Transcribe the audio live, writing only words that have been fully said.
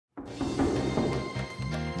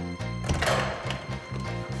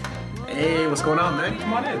Hey, what's going on, man?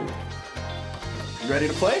 Come on in. You ready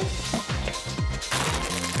to play?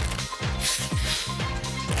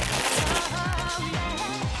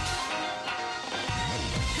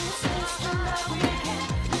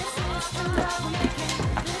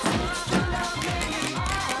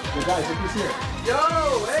 Hey guys, look who's here.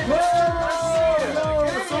 Yo, hey,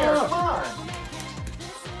 Whoa! what's up? Come on.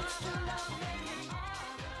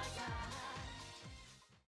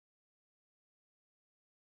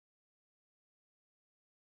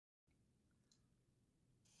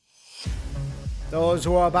 Those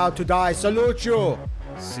who are about to die, salute you!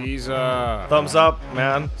 Caesar. Thumbs up,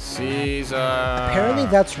 man. Caesar. Apparently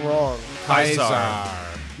that's wrong. Kaiser.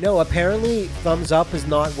 No, apparently thumbs up is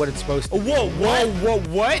not what it's supposed to be. Whoa,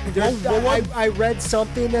 what? I read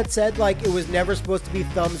something that said, like, it was never supposed to be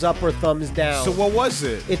thumbs up or thumbs down. So what was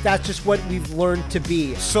it? If that's just what we've learned to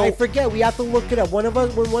be. So- I forget, we have to look it up. When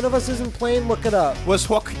one of us isn't playing, look it up. Was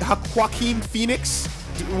Joaquin Phoenix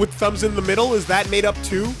with thumbs in the middle? Is that made up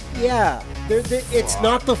too? Yeah. It's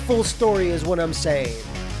not the full story is what I'm saying.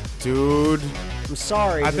 Dude, I'm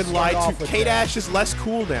sorry. I've to been start lied off to. with K-Dash is less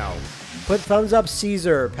cool now. Put thumbs up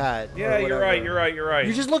Caesar, Pat. Yeah, you're right, you're right, you're right.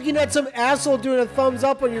 You're just looking at some asshole doing a thumbs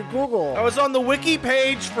up on your Google. I was on the wiki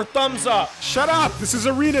page for thumbs up. Shut up! This is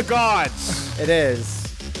Arena Gods! It is.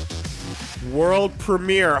 World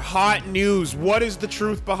premiere, hot news. What is the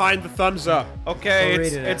truth behind the thumbs up? Okay, We're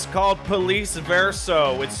reading it. it's called Police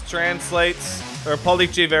Verso, which translates, or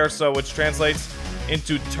Police Verso, which translates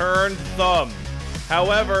into turned thumb.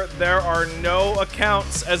 However, there are no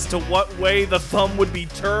accounts as to what way the thumb would be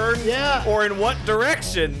turned or in what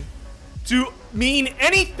direction to mean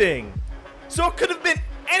anything. So it could have been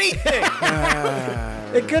anything.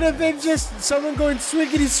 It could have been just someone going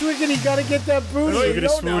swiggity swiggity, gotta get that booty. Swiggity You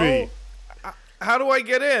don't know. swooty. How do I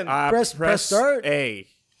get in? Press start. A.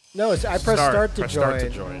 No, I press start to Press join. start to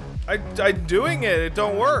join. I'm doing it. It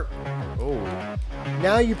don't work. Oh.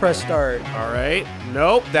 Now you press start. All right.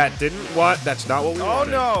 Nope, that didn't what? That's not what we Oh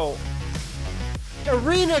wanted. no.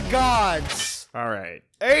 Arena Gods. All right.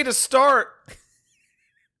 A to start.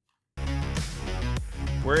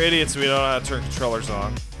 We're idiots. We don't know how to turn controllers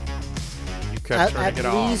on. You kept turning At it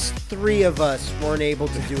off. least 3 of us weren't able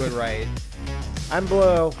to do it right. I'm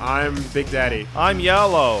blue. I'm Big Daddy. I'm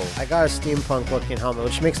yellow. I got a steampunk looking helmet,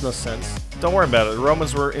 which makes no sense. Don't worry about it. The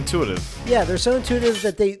Romans were intuitive. Yeah, they're so intuitive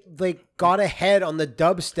that they got ahead on the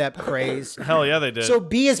dubstep craze. Hell yeah, they did. So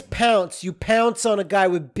B is pounce. You pounce on a guy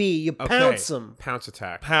with B. You pounce him. Pounce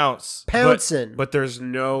attack. Pounce. Pouncing. But there's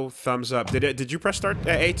no thumbs up. Did you press start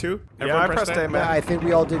A too? Yeah, I pressed A, Yeah, man. I think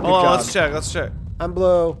we all did good Hold on, job. let's check. Let's check. I'm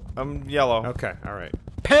blue. I'm yellow. Okay, all right.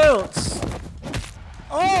 Pounce!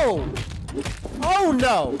 Oh! Oh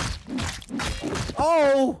no!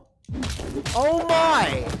 Oh! Oh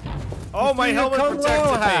my! Oh, my helmet Kung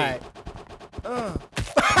Lao protected me. hat.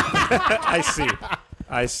 I see.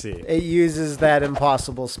 I see. It uses that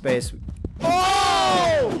impossible space.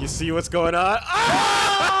 Oh! You see what's going on?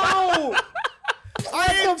 Oh!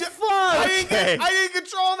 What the fuck? I didn't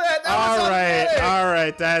control that. That was automatic. All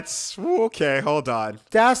right. That's okay. Hold on.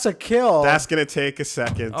 That's a kill. That's gonna take a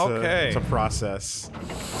second to process.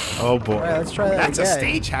 Oh boy. All right, let's try that That's a again.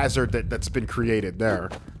 stage hazard that's been created there.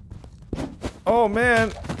 Oh,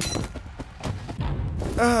 man.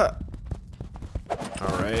 All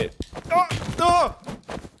right.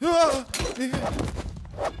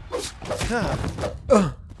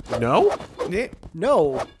 No?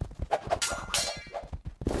 No.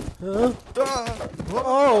 Huh?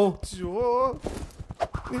 Oh.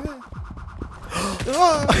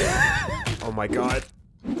 Oh my god.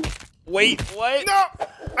 Wait, what? No!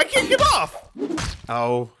 I can't get off!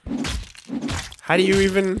 Oh. How do you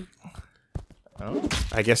even... Oh?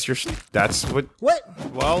 I guess that's what...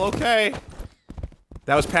 What? Well, okay.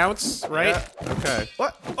 That was Pounce, right? Yeah. Okay.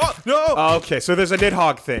 What? Oh, no! Oh, okay, so there's a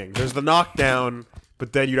Nidhogg thing. There's the knockdown,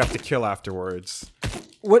 but then you'd have to kill afterwards.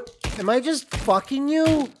 What? Am I just fucking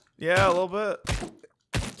you? Yeah, a little bit.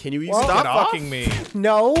 Can you even Stop get off? fucking me.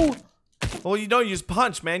 No. Well, you don't use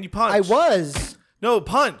punch, man. You punch. I was. No,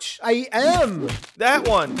 punch. I am. That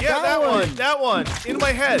one. Yeah, that one. one. That one. In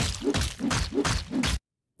my head.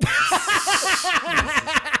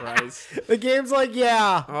 Christ. The game's like,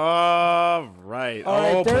 yeah. All right. All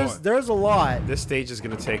right, boy. there's a lot. This stage is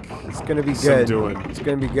gonna take It's gonna be some good. doing. It's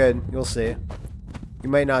gonna be good. You'll see. You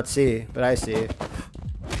might not see, but I see.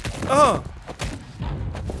 Oh.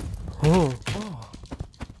 Oh.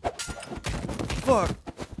 Fuck.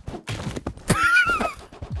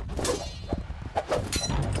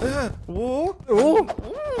 Whoa. Ooh.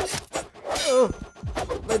 Oh.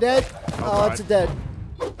 My dead. Oh, God. it's a dead.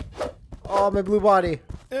 Oh, my blue body.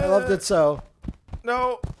 I loved it so.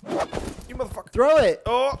 No. fuck. Throw it.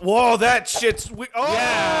 Oh, whoa, that shit's oh.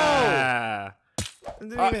 Yeah. It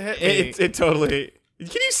didn't even hit me. It totally. Can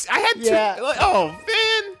you? I had Yeah. to. Like, oh man.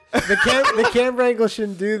 The camera angle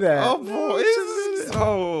shouldn't do that. Oh boy.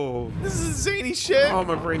 This is zany shit. Oh,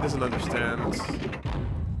 my brain doesn't understand.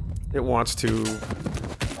 It wants to.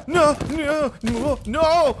 No.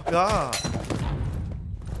 Ah.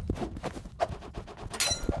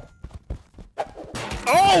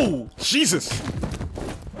 Oh, Jesus.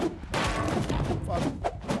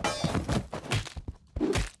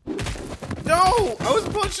 No, I was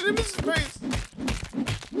punching him in his face.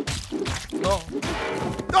 No.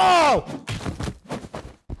 Oh!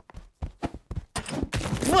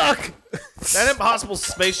 Fuck! That impossible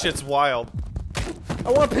space shit's wild.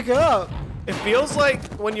 I want to pick it up. It feels like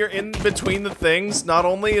when you're in between the things, not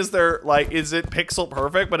only is there, like, is it pixel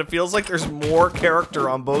perfect, but it feels like there's more character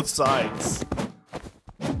on both sides.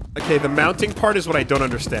 Okay, the mounting part is what I don't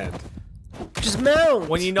understand. Just mount.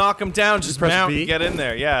 When you knock him down, just press mount B? and get in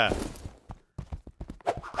there, yeah.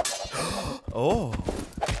 Oh.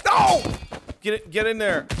 No! Get in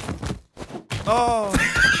there. Oh.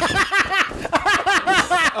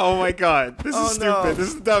 Oh my god, this is stupid. no. This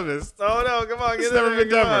is the dumbest. Oh no, come on, get It's in never there. been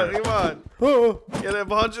Come dumber. on, come on. Oh. Get in,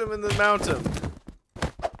 punch him and then mount him.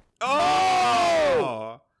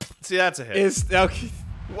 Oh! See, that's a hit. Is okay.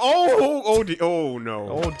 Oh no.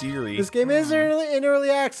 Oh, dearie. This game is in early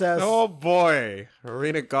access. Oh boy,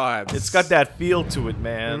 Arena Gods. It's got that feel to it,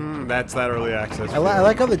 man. That's that early access. I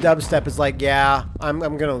like how the dubstep is like, yeah, I'm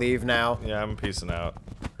gonna leave now. Yeah, I'm peacing out.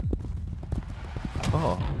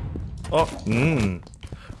 Oh. Oh. Mmm.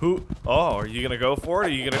 Who? Oh, are you gonna go for it? Are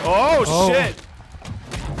you gonna? Oh, shit!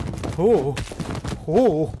 Oh.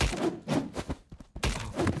 Oh.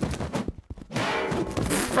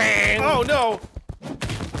 Oh no!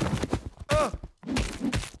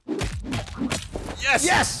 Yes!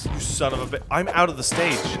 Yes! You son of a bitch! I'm out of the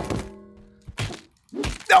stage.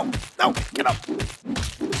 No! No! Get up!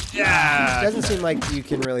 It Yeah! doesn't seem like you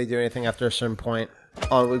can really do anything after a certain point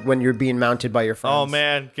when you're being mounted by your friends. Oh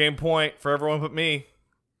man, game point for everyone but me.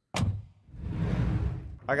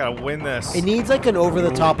 I gotta win this. It needs like an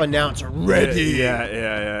over-the-top announcer. Ready.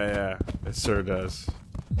 Yeah. It sure does.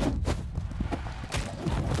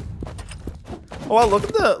 Oh, well, look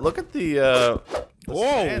at the Whoa!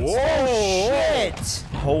 stands. Shit!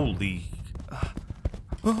 Holy.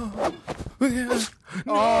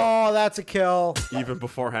 Oh, that's a kill. Even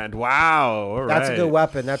beforehand. Wow! All That's right. a good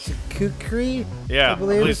weapon. That's a kukri. Yeah, I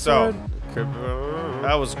believe please it's so. called.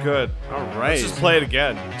 That was good. All right. Let's just play it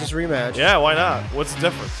again. Just rematch. Yeah, why not? What's the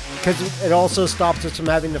difference? Because it also stops us from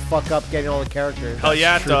having to fuck up getting all the characters. Hell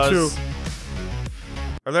yeah, it true, does. too.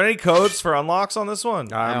 Are there any codes for unlocks on this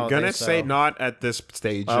one? I I'm don't gonna think so. say not at this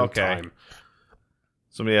stage Okay. of time.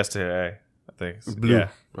 Somebody has to hit A, I think. Blue. Yeah.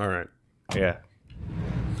 All right. Yeah.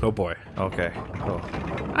 Oh boy. Okay. Oh.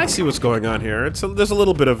 I see what's going on here. There's a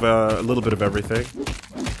little bit of everything.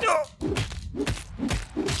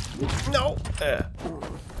 No.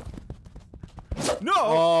 No.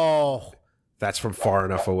 Oh. That's from far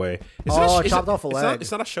enough away. Oh, chopped off a leg.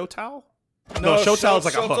 It's not a show towel. No, show towel is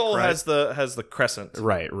like a hook, Shotel right? has the crescent.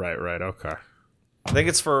 Right. Okay. I think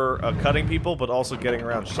it's for cutting people, but also getting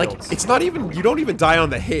around shields. Like it's not even. You don't even die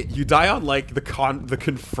on the hit. You die on like the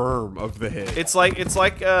confirm of the hit. It's like the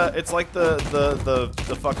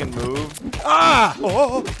fucking move. Ah!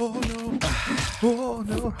 Oh no! Oh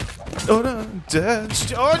no! Oh no! Dead!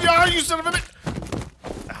 Oh no! You son of a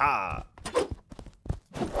bitch! Ha!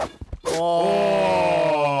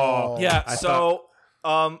 Oh. Yeah. I So,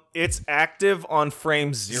 it's active on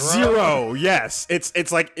frame 0. 0. Yes.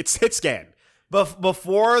 It's like it's hit scan.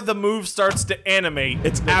 Before the move starts to animate,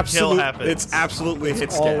 It's the absolute. kill happens. It's absolutely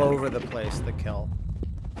hit All scan. over the place, the kill.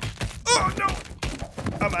 Oh no!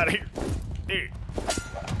 I'm out of here.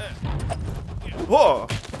 Whoa!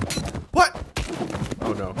 What?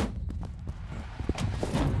 Oh no.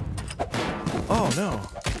 Oh no!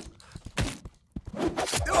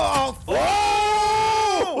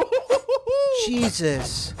 Oh!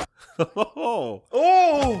 Jesus. Oh!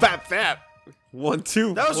 Oh! Bap bap. 1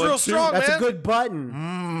 2. That was 1, real 2. strong, That's man. a good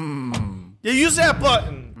button. You use that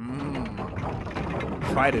button.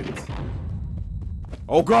 Trident.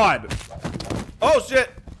 Oh god! Oh shit!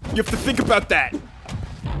 You have to think about that.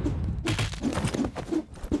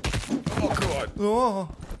 Oh god. Oh.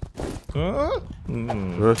 Huh?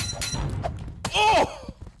 Oh!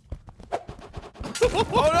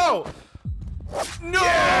 Oh no! No!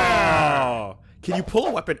 Oh. Can you pull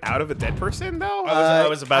a weapon out of a dead person though? I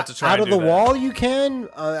was about to try Out and of do the that. wall, you can.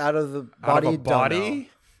 Out of the body, Out of a don't know. body?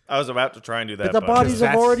 I was about to try and do that. But the bodies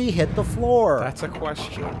have that's- already hit the floor. That's a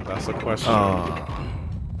question. That's a question.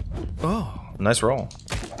 Oh. Nice roll.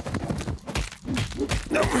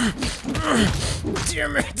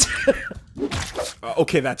 Damn it.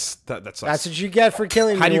 Okay, that's That's what you get for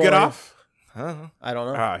killing me. How do you get Roy. off? I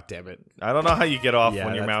don't know. Ah, damn it. I don't know how you get off when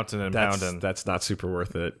you're that's- mounting and that's- pounding. That's not super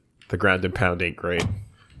worth it. The ground and pound ain't great.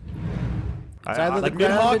 It's either the like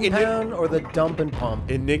ground Nidhogg and pound or the dump and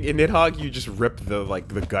pump. In Nidhogg, you just rip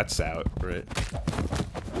the guts out, right?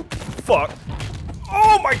 Fuck.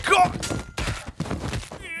 Oh my god!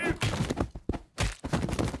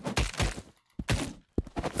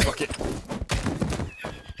 Fuck it.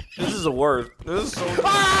 This is the worst. This is so.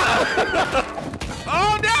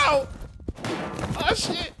 Oh no! Oh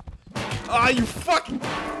shit! Ah, you fucking.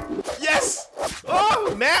 Yes!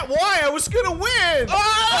 Oh, Matt, why? I was gonna win!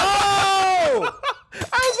 Oh!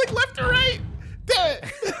 I was like left or right. Damn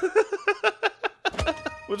it!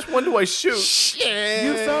 Which one do I shoot? Shit!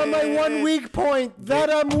 You found my one weak point. That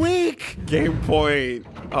I'm weak. Game point.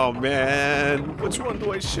 Oh man. Which one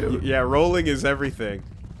do I shoot? Yeah, rolling is everything.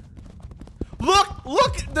 Look!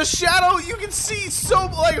 Look! The shadow! You can see so.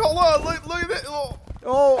 Like, hold on. Look at that. Oh.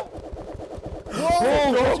 Oh.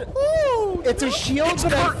 Oh, It's a shield,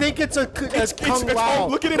 but I think it's a Kung Lao.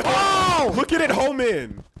 Look at it, home. Look at it, home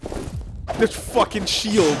in. There's fucking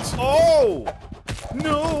shields. Oh!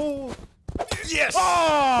 No! Yes.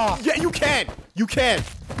 Oh! Yeah, you can. You can.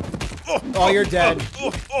 Oh, you're dead.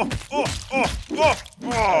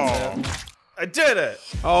 I did it!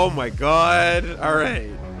 Oh my god. All right.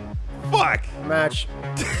 Fuck. Match.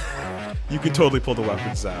 You can totally pull the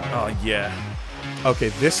weapons out. Oh, yeah. Okay,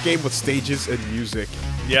 this game with stages and music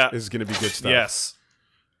Yeah. is gonna be good stuff. Yes.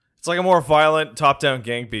 It's like a more violent top-down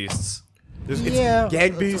gang beasts. It's Yeah, gang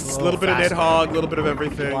it's beasts, a a little bit of little Nidhogg, a little bit of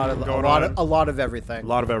everything A lot of going on. a lot of everything. A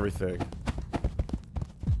lot of everything.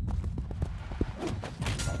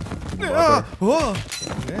 Yeah. Oh.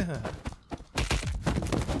 Yeah.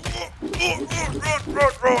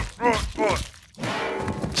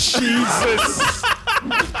 Jesus.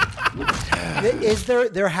 Is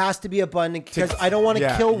there has to be a button because I don't want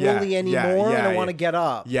to kill Wooly anymore and I want to get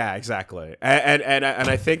up. Yeah, exactly. And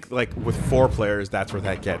I think like with 4 players, that's where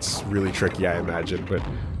that gets really tricky. I imagine, but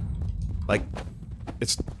like,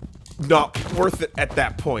 it's not worth it at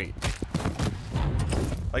that point.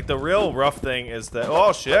 Like, the real rough thing is that.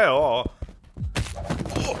 Oh, shit. Oh.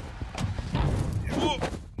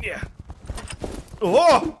 Yeah.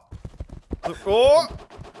 Oh! Oh!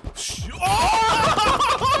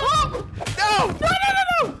 Oh! No! No! No! No!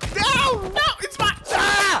 No! No! No! It's my.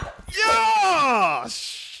 Ah! Yeah!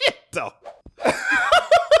 Shit! Though.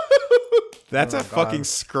 That's a fucking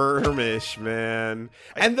skirmish, man.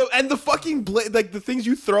 And the fucking like the things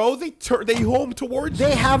you throw, they home towards you.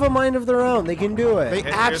 They have a mind of their own. They can do it. They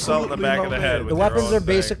Hit yourself in the absolutely back of the home head in. with The your weapons own are thing.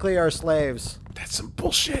 basically our slaves. That's some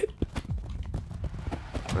bullshit.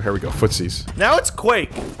 Oh, here we go, footsies. Now it's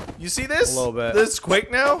Quake. You see this? A little bit. This is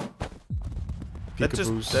Quake now? That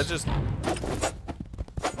Peekaboos. just.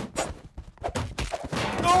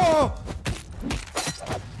 Oh!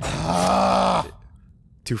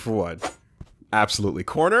 2 for 1. Absolutely.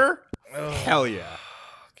 Corner? Hell yeah.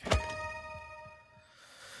 Okay.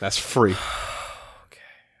 That's free. Okay.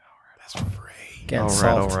 That's free. Get All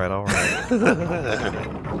solved. right.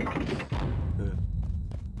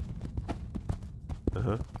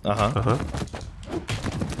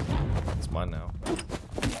 It's mine now.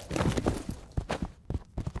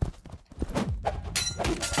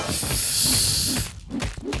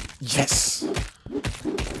 Yes.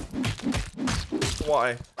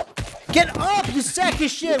 Why? Get up, you sack of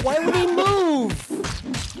shit! Why would he move?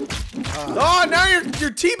 Oh, now you're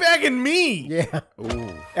teabagging me. Yeah.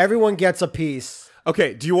 Everyone gets a piece.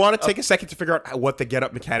 Okay, do you want to take a second to figure out what the get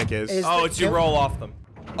up mechanic is? Oh, it's you roll off them.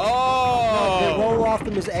 They roll off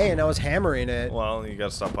them as A, and I was hammering it. Well, you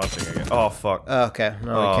gotta stop punching again. Oh, fuck. Okay,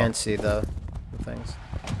 no, Oh. I can't see the things.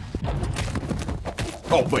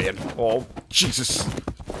 Oh man. Oh. Jesus.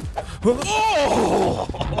 Oh!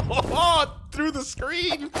 Through the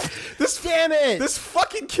screen. Damn it! This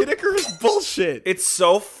fucking Kinnicker is bullshit. It's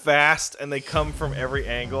so fast, and they come from every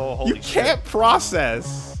angle. Holy You can't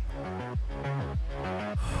process.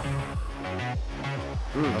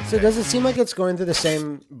 So does it seem like it's going through the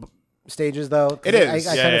same stages though? 'Cause It is.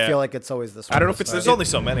 I Yeah, kind of yeah. feel like it's always this way. I don't know if it's There's only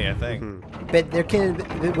so many, I think. But there can,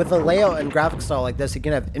 with a layout and graphic style like this, you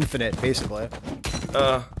can have infinite, basically.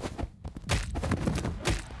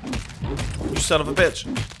 You son of a bitch.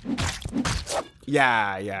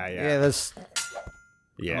 Yeah. Yeah, this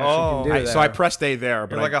Yeah. Oh, do So I there. pressed A there,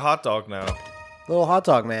 but you're like a hot dog now. little hot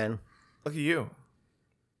dog man. Look at you.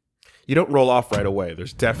 you don't roll off right away.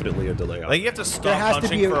 There's definitely a delay on Like, you have to There stop has to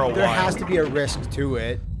punching be for a there while. has to be a risk to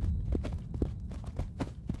it.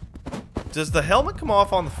 Does the helmet come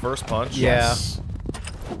off on the first punch? Yeah.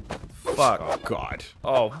 Fuck. Oh god.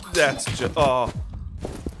 Oh, that's just. Oh.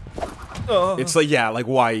 It's like, yeah, like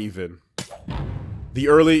why even? The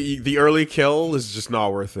early kill is just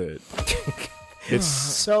not worth it. It's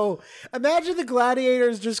So imagine the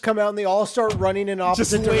gladiators just come out and they all start running in just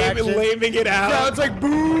opposite directions. laming it out. Crowd's like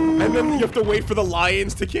boo, And then you have to wait for the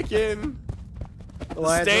lions to kick in.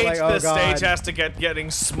 Lions are like, oh, The stage God. has to getting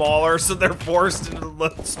smaller, so they're forced into the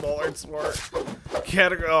smaller and smaller.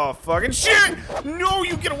 Oh, fucking shit! No,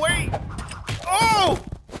 you get away! Oh!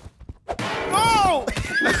 Oh!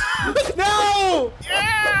 No!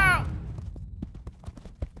 Yeah!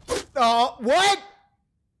 Oh, what?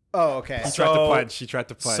 Oh, okay. He tried to punch. He tried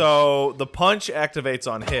to punch. So the punch activates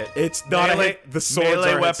on hit. It's not melee, a hit. The swords melee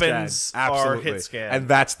are hit weapons scan. are Absolutely. hit scan. And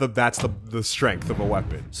that's the strength of a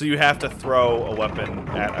weapon. So you have to throw a weapon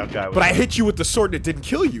at a guy with But I hit you with the sword and it didn't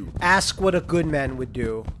kill you. Ask what a good man would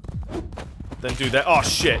do. Then do that. Oh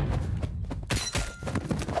shit.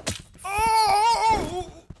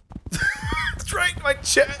 Oh! It's right in my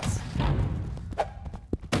chest.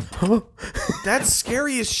 That's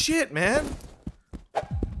scary as shit, man.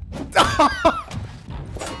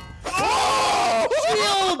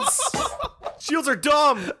 Shields! Shields are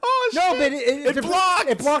dumb. Oh shit! No, but it blocked.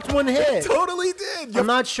 It blocked one hit. Totally did. I'm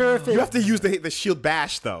not sure if it. You have to use the shield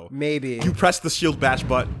bash though. Maybe. You press the shield bash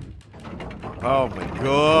button. Oh my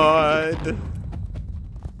god.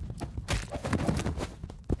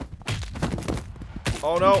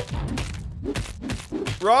 Oh no.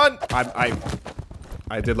 Run.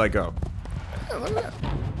 I did let go. Yeah, look at that.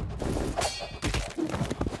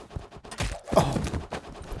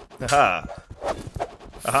 Haha.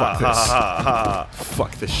 Fuck this. Ha.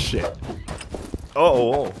 Fuck this shit.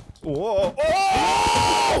 Oh. Whoa.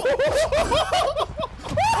 Oh!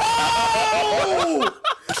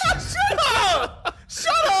 Shut up!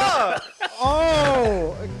 Shut up!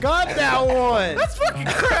 Oh, got that one. That's fucking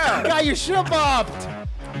crap. Got you shit bopped.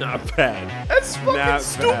 Not bad. That's fucking Not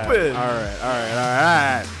stupid.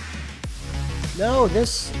 Bad. Alright. No,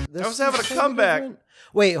 this I was having a is totally comeback. different.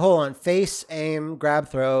 Wait, hold on. Face, aim, grab,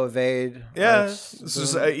 throw, evade. Yeah, That's- this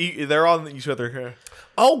is, they're on each other here.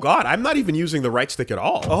 Oh god, I'm not even using the right stick at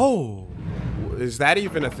all. Oh, Is that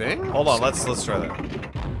even a thing? hold on. Let's try that.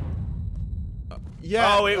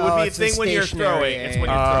 Yeah. Oh, it would be a it's a thing when you're stationary throwing. It's when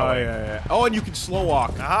aim. you're Oh, throwing. yeah. Oh, and you can slow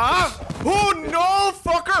walk. Ah! Oh no,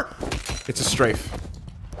 fucker! It's a strafe.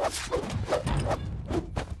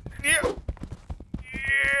 Yeah.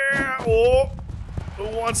 Yeah. Oh. Who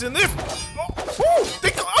wants in this?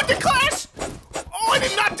 Oh, they clash! Oh, and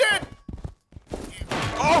I'm not dead!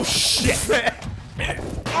 Oh shit!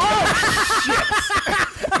 Oh,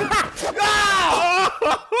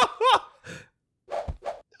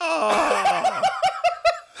 Oh.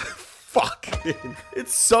 Fuck.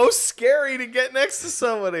 it's so scary to get next to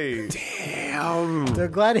somebody. Damn. The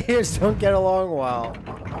gladiators don't get along well.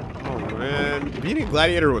 Oh man, beating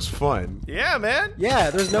Gladiator was fun. Yeah, man. Yeah,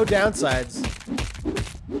 there's no downsides.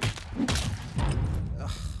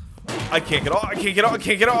 I can't get off. I can't get off. I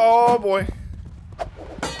can't get off. Oh, boy.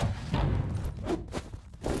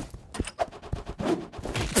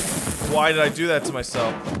 Why did I do that to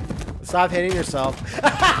myself? Stop hitting yourself.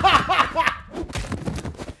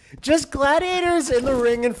 Just gladiators in the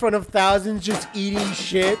ring in front of thousands just eating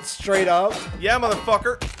shit straight up. Yeah,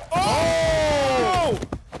 motherfucker. Oh!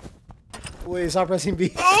 Wait, stop pressing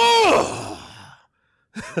B. Oh!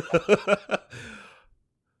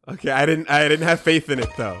 Okay, I didn't have faith in it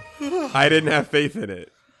though. I didn't have faith in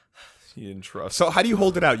it. You didn't trust. So how do you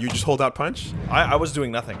hold it out? You just hold out punch? I was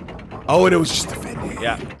doing nothing. Oh, and it was just defending.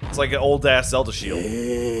 Yeah. It's like an old ass Zelda shield.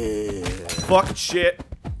 Fuck shit.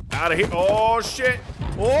 Out of here. Oh shit.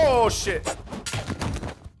 Oh shit.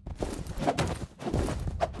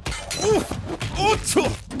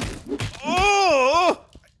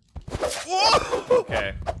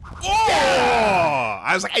 Okay. Oh!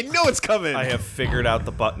 I was like, I know it's coming. I have figured out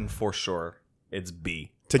the button for sure. It's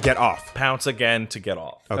B. To get off. Pounce again to get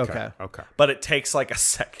off. Okay. Okay. But it takes like a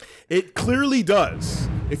second. It clearly does.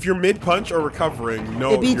 If you're mid punch or recovering, no.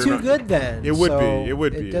 It'd be you're too not- good then. It would so be. It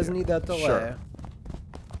would be. It doesn't need that delay. Sure.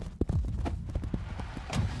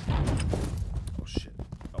 Oh shit.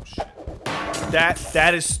 Oh shit.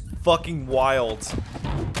 That is fucking wild.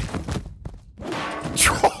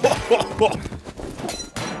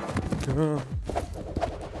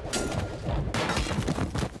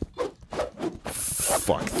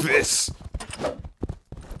 Fuck this.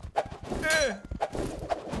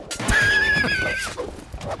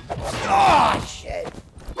 Oh shit!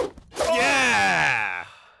 Yeah.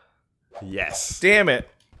 Yes. Damn it.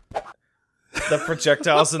 The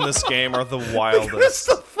projectiles in this game are the That's wildest.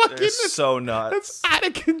 the fucking It's so nuts. That's out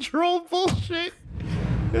of control bullshit.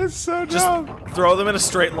 It's so dumb. Throw them in a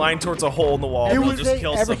straight line towards a hole in the wall. They'll just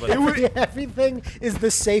kill somebody. Everything is the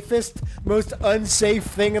safest, most unsafe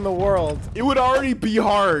thing in the world. It would already be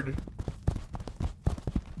hard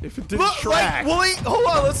if it didn't track. Wooly, hold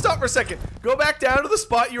on. Let's stop for a second. Go back down to the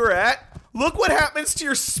spot you were at. Look what happens to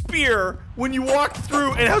your spear when you walk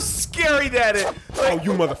through, and how scary that is. Oh,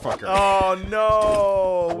 you motherfucker. Oh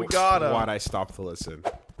no, we got him. Why'd I stop to listen?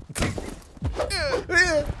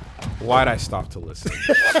 Why'd I stop to listen?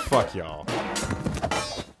 Fuck y'all.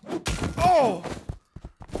 Oh!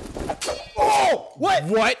 Oh! What?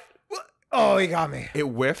 What? Oh, he got me. It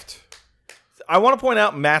whiffed. I want to point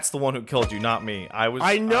out Matt's the one who killed you, not me. I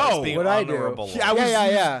know. What I do. Yeah,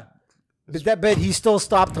 yeah. But he still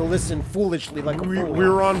stopped to listen foolishly like a fool. We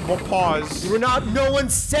were on pause. We were not. No one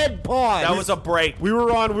said pause. That was a break. We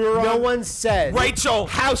were on. No one said. Rachel.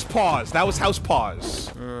 House pause. That was house pause.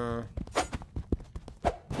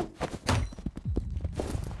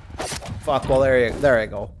 Fuck. Well, there you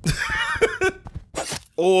go.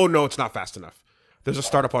 Oh no, it's not fast enough. There's a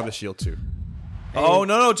startup on the shield too. Oh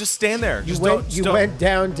no, just stand there. You went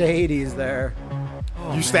down to Hades there.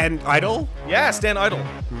 You stand idle? Yeah, stand idle.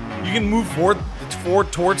 You can move forward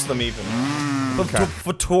towards them even.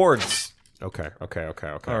 Towards. Okay.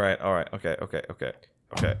 All right. Okay. Okay.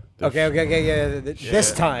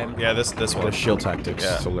 This time. Yeah, this one. There's shield tactics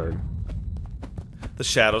to learn. The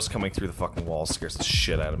shadows coming through the fucking wall scares the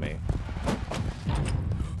shit out of me.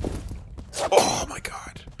 Oh my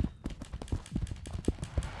god.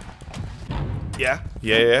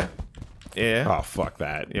 Yeah. Oh fuck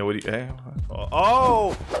that. Yeah. What do you?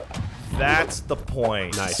 Oh, that's the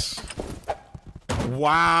point. Nice.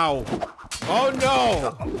 Wow. Oh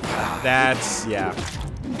no. That's yeah.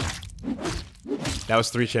 That was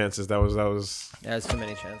 3 chances. That was. Yeah, that's too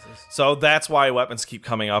many chances. So that's why weapons keep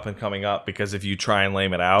coming up and coming up, because if you try and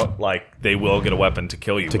lame it out, like, they will get a weapon to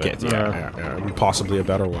kill you with. Yeah, and possibly a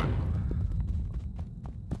better one.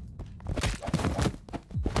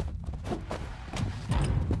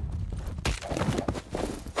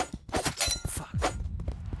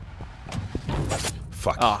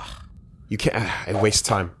 Fuck. Ah. You can't. It wastes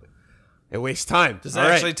time. It wastes time. Does that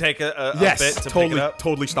actually take a bit to pick it up?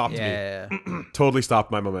 Totally stopped me. Totally stopped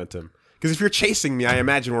my momentum. Because if you're chasing me, I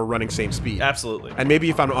imagine we're running same speed. Absolutely. And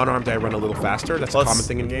maybe if I'm unarmed, I run a little faster. That's a common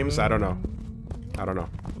thing in games. I don't know. I don't know.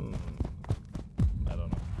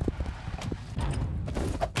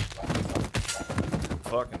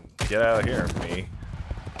 Fucking get out of here, me.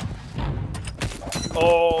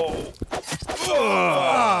 Oh!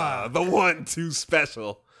 The 1-2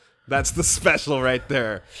 special. That's the special right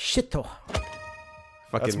there. Shito.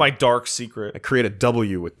 That's my dark secret. I create a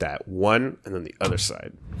W with that. 1, and then the other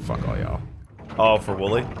side. Fuck all y'all. Oh, for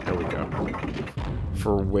Wooly? There we go.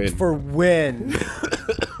 For win. For win.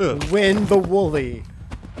 Win the Wooly.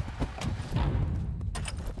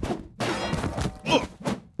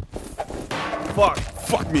 Fuck.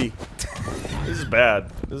 Fuck me. This is bad.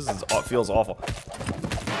 This is feels awful.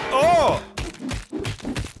 Oh!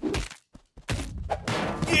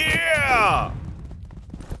 Yeah!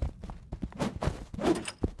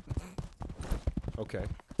 Okay.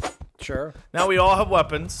 Sure. Now we all have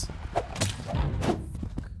weapons.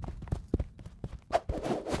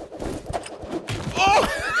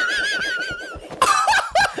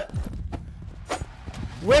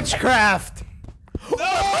 Witchcraft!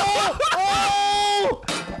 Oh! Oh!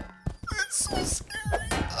 It's so scary.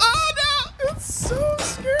 Oh no! It's so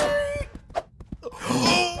scary.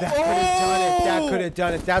 Oh, That could have done it. That could have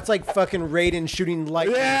done it. That's like fucking Raiden shooting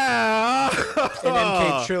lightning Yeah! in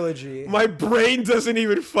MK Trilogy. My brain doesn't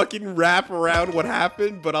even fucking wrap around what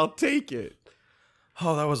happened, but I'll take it.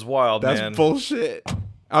 Oh, that was wild, That's man. bullshit.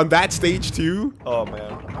 On that stage too? Oh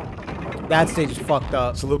man. That stage is fucked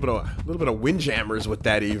up. It's a little bit of windjammers with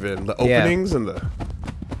that even. The openings and the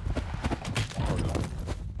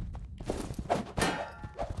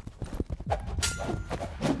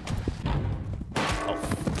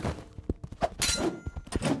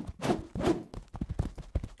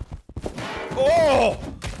Oh!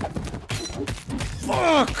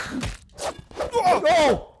 Fuck!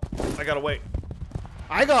 Oh! I gotta wait.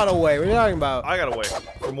 I got away. What are you talking about? I gotta wait.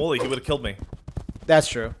 From Wooly, he would have killed me. That's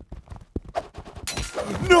true.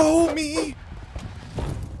 No, me!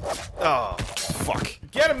 Oh, fuck.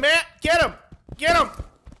 Get him, Matt! Get him! Get him!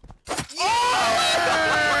 Yeah!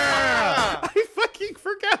 I fucking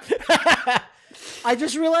forgot. I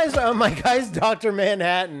just realized my guy's Dr.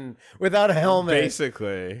 Manhattan without a helmet.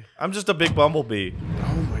 Basically. I'm just a big bumblebee.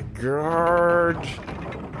 Oh my god.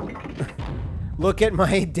 Look at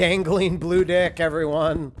my dangling blue dick,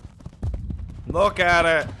 everyone. Look at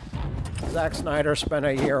it. Zack Snyder spent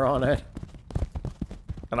a year on it.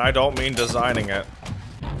 And I don't mean designing it.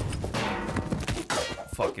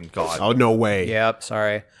 Fucking God. Oh, no way. Yep,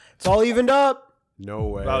 sorry. It's all evened up. No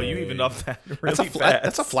way. Wow, you evened up that really That's a fast.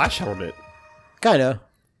 that's a Flash helmet. Kinda.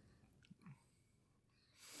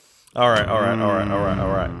 Alright, alright, alright, alright,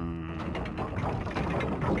 alright.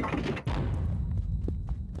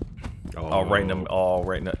 Oh, right in the... Oh,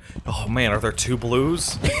 right in the... Oh, man, are there 2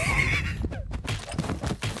 blues?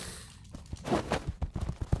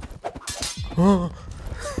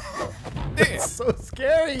 It's so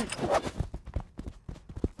scary.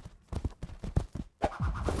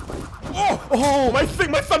 Oh, my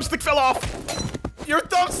thumbstick fell off. Your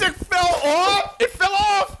thumbstick fell off? It fell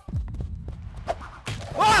off.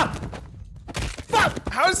 Ah! Fuck!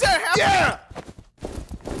 How does that happen? Yeah.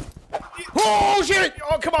 Oh shit!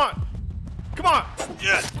 Oh, come on! Come on!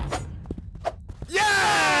 Yeah!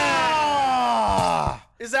 Yeah!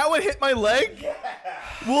 Is that what hit my leg? Yeah.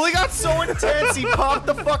 Wooly got so intense, he popped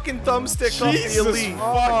the fucking thumbstick off the elite.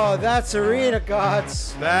 Oh, that's arena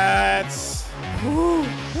gods. That's. Oh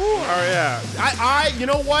yeah. You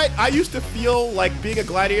know what? I used to feel like being a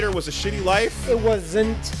gladiator was a shitty life. It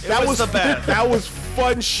wasn't. That was the best. That was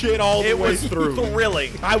fun shit all the way through.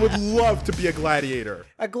 Thrilling. I would love to be a gladiator.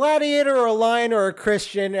 A gladiator or a lion or a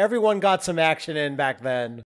Christian, everyone got some action in back then.